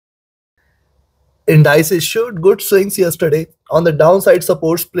Indices showed good swings yesterday. On the downside,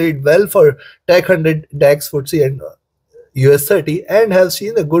 supports played well for Tech 100, DAX, FTSE, and US30, and have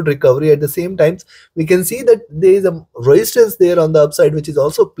seen a good recovery. At the same time, we can see that there is a resistance there on the upside, which is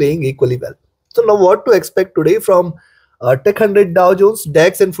also playing equally well. So now, what to expect today from Tech 100, Dow Jones,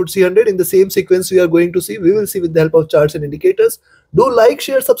 DAX, and FTSE 100 in the same sequence we are going to see. We will see with the help of charts and indicators. Do like,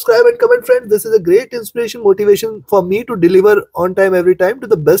 share, subscribe, and comment, friends. This is a great inspiration, motivation for me to deliver on time every time to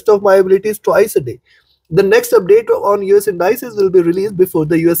the best of my abilities twice a day. The next update on US indices will be released before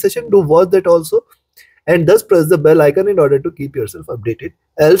the US session. Do watch that also, and thus press the bell icon in order to keep yourself updated.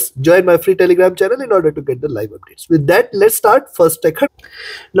 Else, join my free Telegram channel in order to get the live updates. With that, let's start first tech.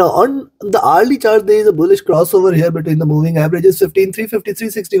 Now, on the hourly chart, there is a bullish crossover here between the moving averages.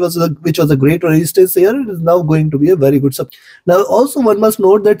 15,350, which was a great resistance here. It is now going to be a very good support. Now, also one must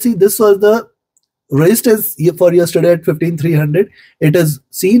note that, see, this was the resistance for yesterday at 15,300. It has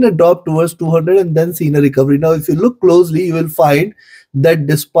seen a drop towards 200 and then seen a recovery. Now, if you look closely, you will find that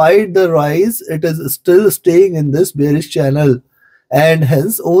despite the rise, it is still staying in this bearish channel, and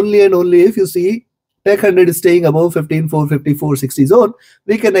hence only and only if you see Tech 100 is staying above 15,450, 460 zone,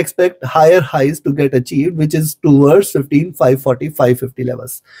 we can expect higher highs to get achieved, which is towards 15,540, 550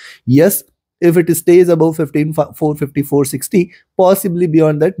 levels. Yes, if it stays above 15,450, 460, possibly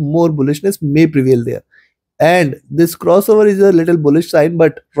beyond that, more bullishness may prevail there. And this crossover is a little bullish sign,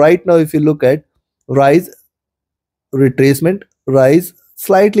 but right now, if you look at rise, retracement, rise,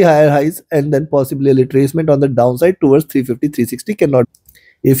 slightly higher highs, and then possibly a retracement on the downside towards 350, 360 cannot.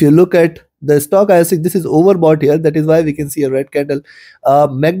 If you look at the stochastic, this is overbought here. That is why we can see a red candle.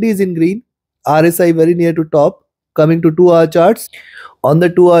 MACD is in green. RSI very near to top. Coming to 2-hour charts. On the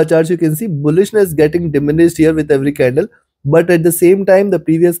 2-hour charts, you can see bullishness getting diminished here with every candle. But at the same time, the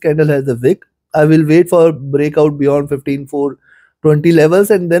previous candle has a wick. I will wait for breakout beyond 15,420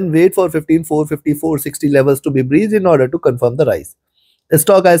 levels and then wait for 15,450, 460 levels to be breached in order to confirm the rise.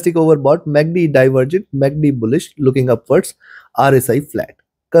 Stochastic overbought, MACD divergent, MACD bullish, looking upwards, RSI flat.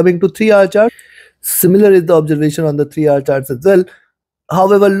 Coming to 3-hour chart, similar is the observation on the 3-hour charts as well.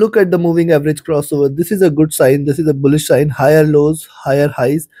 However, look at the moving average crossover. This is a good sign. This is a bullish sign. Higher lows, higher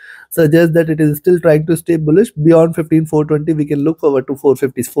highs suggest that it is still trying to stay bullish. Beyond 15,420, we can look forward to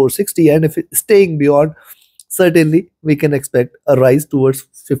 450, 460. And if it's staying beyond, certainly we can expect a rise towards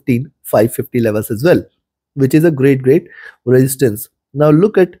 15,550 levels as well, which is a great resistance. Now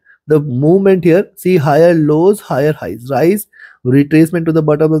look at the movement here. See, higher lows, higher highs, rise, retracement to the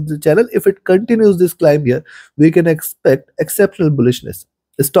bottom of the channel. If it continues this climb here, we can expect exceptional bullishness.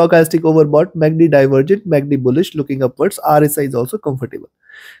 Stochastic overbought, MACD divergent, MACD bullish, looking upwards. RSI is also comfortable.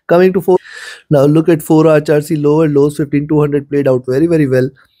 Coming to 4. Now look at 4-hour chart. See, lower lows 15,200 played out very well.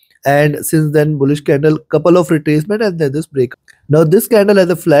 And since then, bullish candle, couple of retracement, and then this break. Now this candle has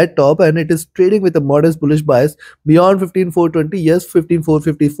a flat top and it is trading with a modest bullish bias beyond 15,420. Yes,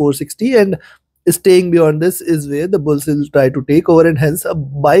 15,450, 460, and staying beyond this is where the bulls will try to take over, and hence a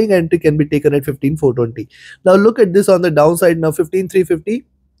buying entry can be taken at 15,420. Now look at this on the downside. Now 15,350,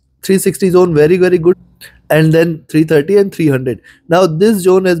 360 zone, very good, and then 330 and 300. Now this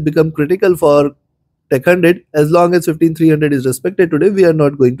zone has become critical for Tech 100. As long as 15,300 is respected today, we are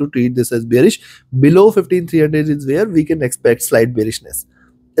not going to treat this as bearish. Below 15,300 is where we can expect slight bearishness.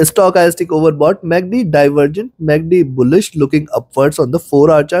 Stochastic overbought, MACD divergent, MACD bullish, looking upwards on the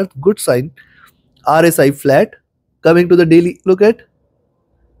 4-hour chart. Good sign. RSI flat. Coming to the daily, look at.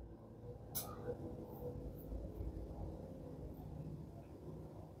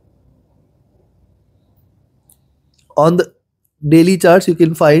 On the daily charts, you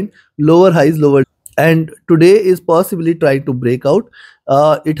can find lower highs, lower, and today is possibly trying to break out.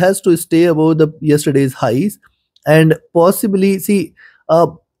 It has to stay above the yesterday's highs, and possibly see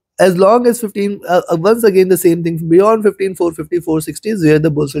as long as 15, once again the same thing, beyond 15,450, 460 is where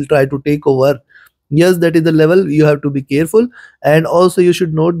the bulls will try to take over. Yes, that is the level you have to be careful, and also you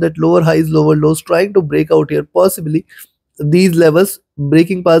should note that lower highs, lower lows trying to break out here. Possibly these levels,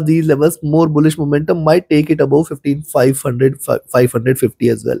 breaking past these levels, more bullish momentum might take it above 15,500, 550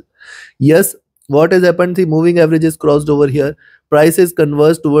 as well. Yes, what has happened? The moving averages crossed over here. Prices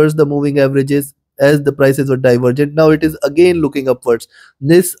converged towards the moving averages as the prices were divergent. Now it is again looking upwards.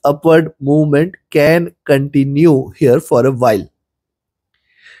 This upward movement can continue here for a while.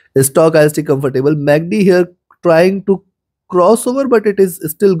 Stochastic comfortable. MACD here trying to cross over, but it is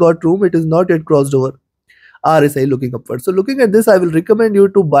still got room. It is not yet crossed over. RSI looking upwards. So looking at this, I will recommend you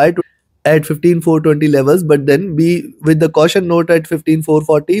to buy at 15,420 levels, but then be with the caution note at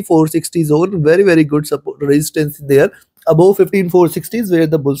 15,440, 460 zone. Very good support resistance there. above 15460 where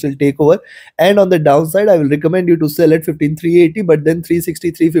the bulls will take over, and on the downside I will recommend you to sell at 15380, but then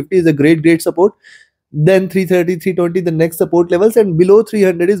 360 350 is a great support, then 330 320 the next support levels, and below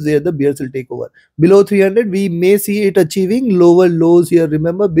 300 is where the bears will take over. Below 300 we may see it achieving lower lows here.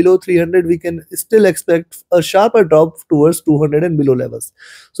 Remember, below 300 we can still expect a sharper drop towards 200 and below levels,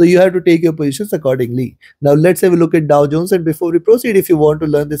 so you have to take your positions accordingly. Now let's have a look at Dow Jones, and before we proceed, if you want to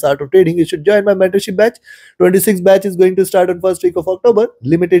learn this art of trading, you should join my mentorship batch. 26 batch is going to start on first week of October.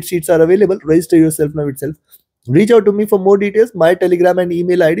 Limited seats are available. Register yourself now itself. Reach out to me for more details. My Telegram and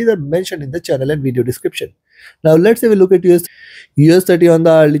email IDs are mentioned in the channel and video description. Now let's have a look at US30 on the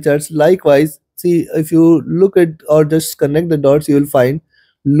hourly charts. Likewise, see, if you look at or just connect the dots, you will find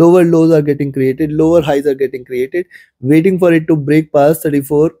lower lows are getting created, lower highs are getting created, waiting for it to break past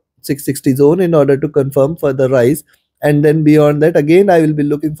 34,660 zone in order to confirm for the rise. And then beyond that, again, I will be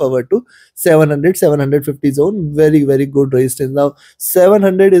looking forward to 700, 750 zone. Very good resistance. Now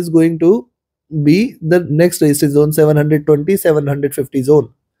 700 is going to be the next resistance zone, 720 750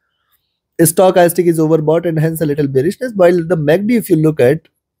 zone. Stochastic is overbought and hence a little bearishness, while the MACD, if you look at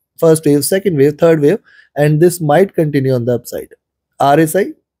first wave, second wave, third wave, and this might continue on the upside.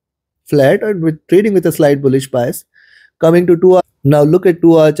 RSI flat and with trading with a slight bullish bias. Coming to 2 hour, now look at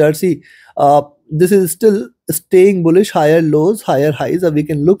 2 hour chart. See, this is still staying bullish, higher lows, higher highs. We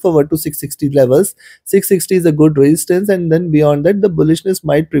can look forward to 660 levels. 660 is a good resistance, and then beyond that the bullishness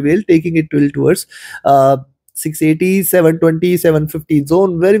might prevail, taking it towards 680, 720, 750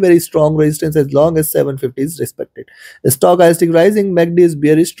 zone. Very strong resistance as long as 750 is respected. Stochastic rising, MACD is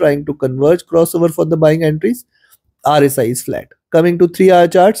bearish, trying to converge, crossover for the buying entries. RSI is flat. Coming to 3 hour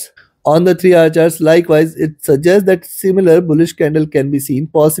charts. On the 3 hour charts, likewise, it suggests that similar bullish candle can be seen.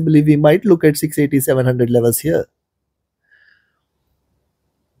 Possibly we might look at 680, 700 levels here.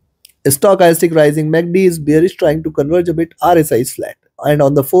 Stochastic rising, MACD is bearish, trying to converge a bit. RSI is flat. And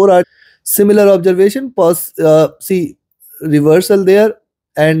on the 4 hour, similar observation. See, reversal there,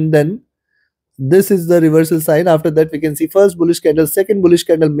 and then this is the reversal sign. After that we can see first bullish candle, second bullish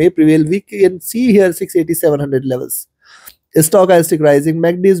candle may prevail. We can see here 680, 700 levels. Stochastic rising,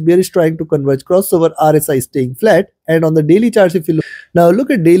 MACD is bearish, trying to converge, crossover. RSI staying flat. And on the daily charts, if you look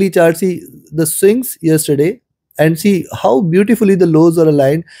at daily charts, see the swings yesterday and see how beautifully the lows are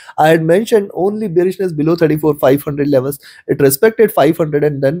aligned. I had mentioned only bearishness below 34,500 levels. It respected 500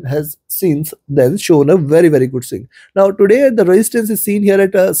 and then has since then shown a very good swing. Now today the resistance is seen here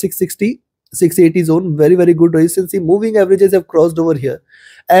at 660, 680 zone. Very good resistance. See, moving averages have crossed over here.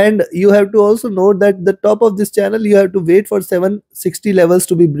 And you have to also note that the top of this channel, you have to wait for 760 levels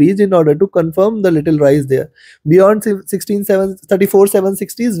to be breached in order to confirm the little rise there. Beyond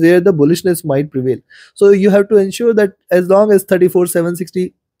 34,760 is where the bullishness might prevail. So you have to ensure that as long as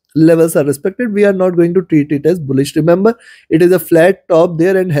 34,760 levels are respected, we are not going to treat it as bullish. Remember, it is a flat top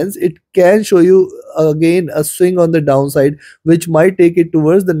there, and hence it can show you again a swing on the downside, which might take it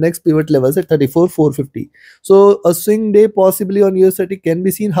towards the next pivot levels at 34,450. So a swing day possibly on US30 can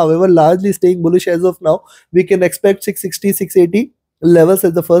be seen. However, largely staying bullish as of now. We can expect 660, 680 levels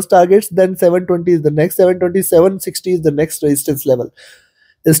as the first targets, then 720 is the next, 720, 760 is the next resistance level.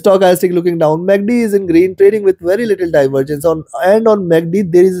 Stochastic looking down, MACD is in green, trading with very little divergence. On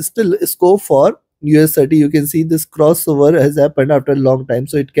MACD there is still a scope for US30. You can see this crossover has happened after a long time,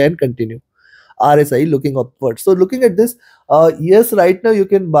 so it can continue. RSI looking upward. So looking at this, yes, right now you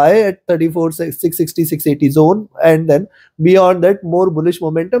can buy at 34, 660, 680 zone, and then beyond that more bullish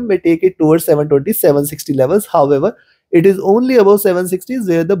momentum may take it towards 720, 760 levels. However, it is only above 760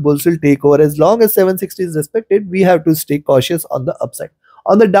 where the bulls will take over. As long as 760 is respected, we have to stay cautious on the upside.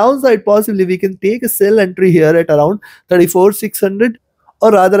 On the downside, possibly we can take a sell entry here at around 34,600,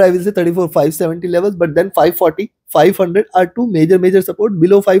 or rather I will say 34,570 levels, but then 540, 500 are two major support.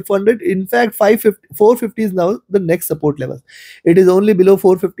 Below 500, in fact 450 is now the next support level. It is only below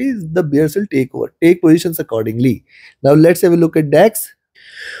 450 the bears will take over. Take positions accordingly. Now let's have a look at DAX.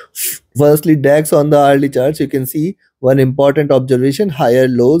 Firstly, DAX on the hourly charts, you can see one important observation: higher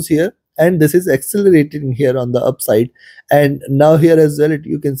lows here, and this is accelerating here on the upside, and now here as well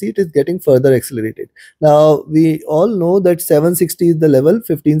you can see it is getting further accelerated. Now we all know that 760 is the level,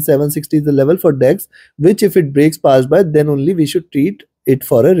 15,760 is the level for DAX, which if it breaks past by, then only we should treat it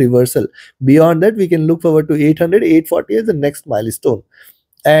for a reversal. Beyond that we can look forward to 800, 840 as the next milestone.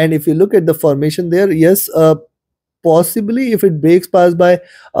 And if you look at the formation there, yes, possibly if it breaks past by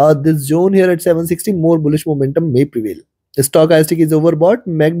this zone here at 760, more bullish momentum may prevail. Stochastic is overbought,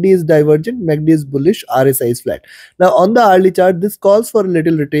 MACD is divergent, MACD is bullish, RSI is flat. Now on the hourly chart, this calls for a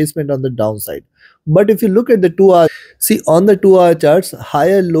little retracement on the downside. But if you look at the 2 hour, see on the 2 hour charts,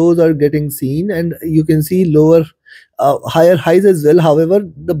 higher lows are getting seen, and you can see lower higher highs as well. However,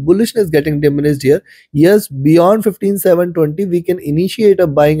 the bullishness getting diminished here. Yes, beyond 15,720 we can initiate a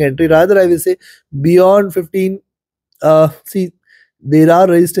buying entry. Rather, I will say beyond 15, see, there are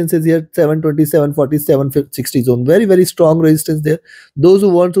resistances here: 720, 740, 760 zone, very very strong resistance there. Those who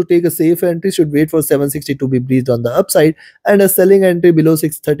want to take a safe entry should wait for 760 to be breached on the upside, and a selling entry below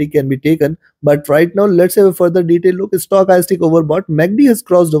 630 can be taken. But right now, let's have a further detailed look. Stochastic overbought, MACD has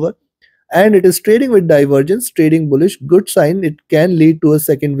crossed over and it is trading with divergence, trading bullish. Good sign, it can lead to a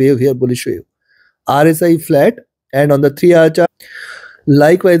second wave here, bullish wave. RSI flat, and on the 3-hour chart,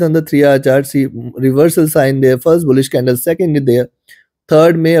 likewise on the 3-hour chart, see reversal sign there. First bullish candle, second there,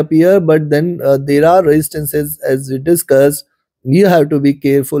 third may appear, but then there are resistances as we discussed. You have to be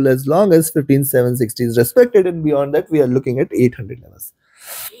careful as long as 15,760 is respected, and beyond that we are looking at 800 levels.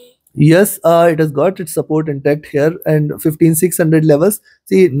 Yes, it has got its support intact here, and 15,600 levels.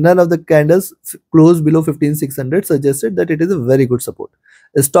 See, none of the candles closed below 15,600 suggested that it is a very good support.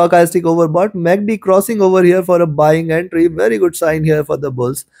 Stochastic overbought, MACD crossing over here for a buying entry. Very good sign here for the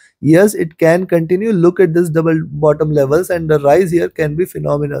bulls. Yes, it can continue. Look at this double bottom levels, and the rise here can be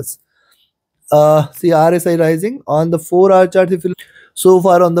phenomenal. See RSI rising on the 4-hour chart. If you so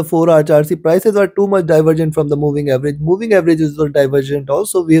far on the 4-hour chart, see prices are too much divergent from the moving average. Moving average is divergent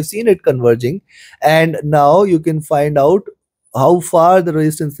also. We have seen it converging, and now you can find out how far the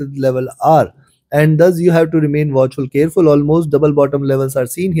resistance level are, and thus you have to remain watchful, careful. Almost double bottom levels are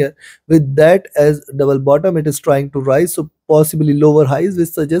seen here. With that as double bottom, it is trying to rise, so possibly lower highs, which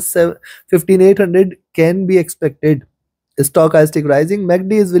suggests 15,800 can be expected. Stochastic rising,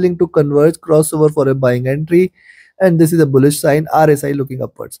 MACD is willing to converge, crossover for a buying entry, and this is a bullish sign. RSI looking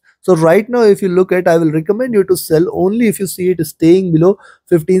upwards. So right now, if you look at, I will recommend you to sell only if you see it staying below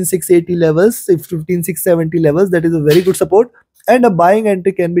 15,680 levels, 15,670 levels. That is a very good support, and a buying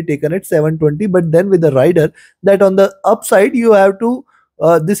entry can be taken at 720, but then with a rider that on the upside you have to,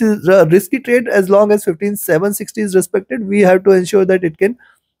 this is a risky trade. As long as 15,760 is respected, we have to ensure that it can,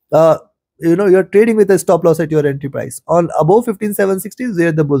 you're trading with a stop loss at your entry price. On above 15,760 is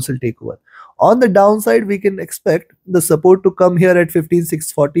where the bulls will take over. On the downside, we can expect the support to come here at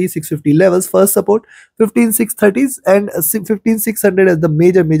 15,640, 650 levels. First support 15,630s, and 15,600 as the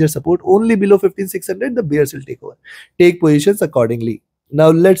major support. Only below 15,600 the bears will take over. Take positions accordingly. Now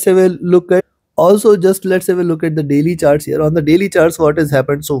let's have a look at, also just let's have a look at the daily charts here. On the daily charts, what has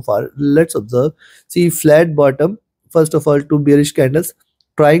happened so far, let's observe. See, flat bottom, first of all, two bearish candles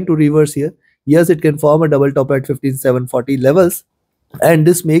trying to reverse here. Yes, it can form a double top at 15,740 levels, and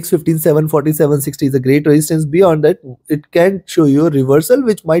this makes 15,740, 760 is a great resistance. Beyond that, it can show you a reversal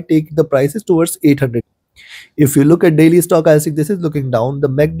which might take the prices towards 800. If you look at daily stochastic, this is looking down. The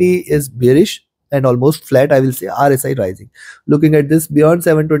MACD is bearish and almost flat, I will say. RSI rising. Looking at this, beyond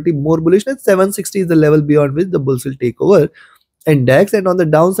 720, more bullishness. 760 is the level beyond which the bulls will take over. And DAX, and on the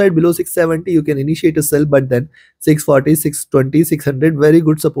downside below 670 you can initiate a sell, but then 640, 620, 600 very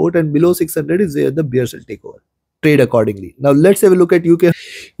good support, and below 600 is where the bears will take over. Trade accordingly. Now let's have a look at UK.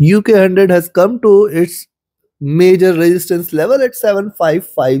 UK100 has come to its major resistance level at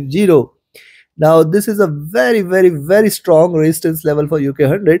 7550. Now this is a very strong resistance level for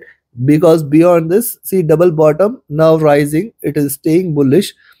UK100, because beyond this, see double bottom now rising, it is staying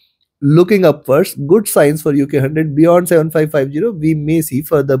bullish, looking upwards. Good signs for UK100. Beyond 7550 we may see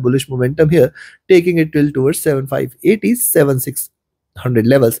further bullish momentum here, taking it till towards 7580, 7600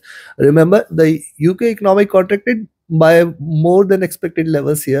 levels. Remember, the UK economic contracted by more than expected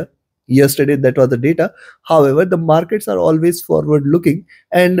levels here yesterday. That was the data. However, the markets are always forward looking,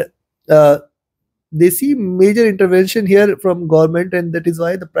 and they see major intervention here from government, and that is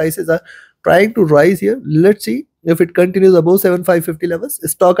why the prices are trying to rise here. Let's see if it continues above 7550 levels.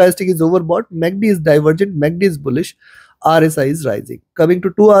 Stochastic is overbought, MACD is divergent, MACD is bullish, RSI is rising. Coming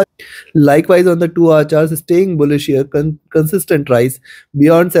to 2 hour, likewise on the 2-hour charts, staying bullish here, consistent rise.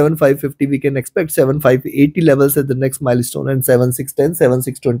 Beyond 7550 we can expect 7580 levels as the next milestone, and 7610,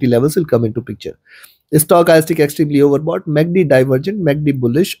 7620 levels will come into picture. Stochastic extremely overbought, MACD divergent, MACD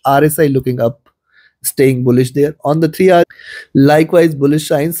bullish, RSI looking up, staying bullish there. On the 3-hour, likewise bullish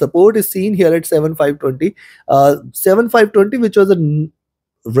signs. Support is seen here at 7520. 7520, which was a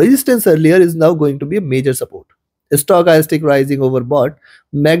resistance earlier, is now going to be a major support. Stochastic rising overbought,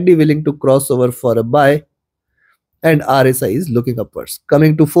 MACD willing to cross over for a buy, and RSI is looking upwards.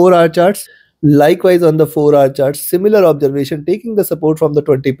 Coming to 4-hour charts, likewise on the 4-hour charts, similar observation, taking the support from the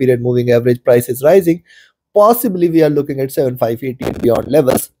 20 period moving average, price is rising. Possibly we are looking at 7580 and beyond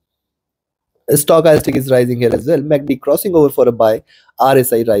levels. Stochastic is rising here as well, MACD crossing over for a buy,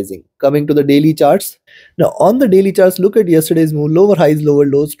 RSI rising. Coming to the daily charts. Now on the daily charts, look at yesterday's move, lower highs, lower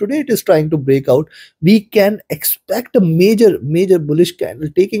lows. Today it is trying to break out. We can expect a major bullish candle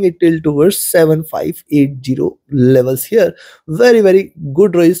taking it till towards 7580 levels here. Very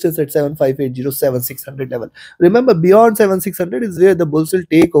good resistance at 7580, 7600 level. Remember, beyond 7600 is where the bulls will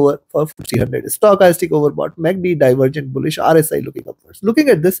take over for FTSE 100. Stochastic overbought, MACD divergent bullish, RSI looking upwards. Looking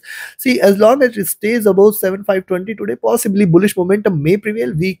at this, see, as long as it stays above 7520 today, possibly bullish momentum may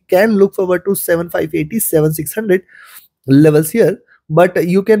prevail. We can look forward to 7580, 7600 levels here, but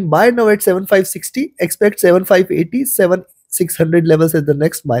you can buy now at 7560. Expect 7580, 7600 levels as the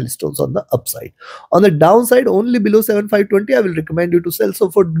next milestones on the upside. On the downside, only below 7520 I will recommend you to sell.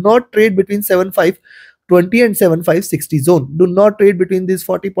 So for not trade between 7520 and 7560 zone. Do not trade between these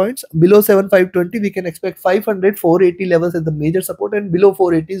 40 points. Below 7520 we can expect 500, 480 levels as the major support, and below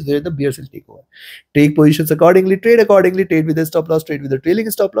 480 is where the bears will take over. Take positions accordingly, trade accordingly, trade with a stop loss, trade with a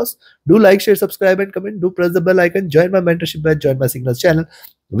trailing stop loss. Do like, share, subscribe and comment. Do press the bell icon. Join my mentorship batch, join my signals channel.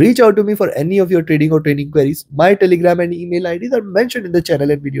 Reach out to me for any of your trading or training queries. My Telegram and email IDs are mentioned in the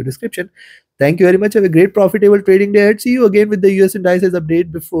channel and video description. Thank you very much. Have a great profitable trading day ahead. See you again with the US indices update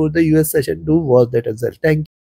before the US session. Do watch that as well. Thank you.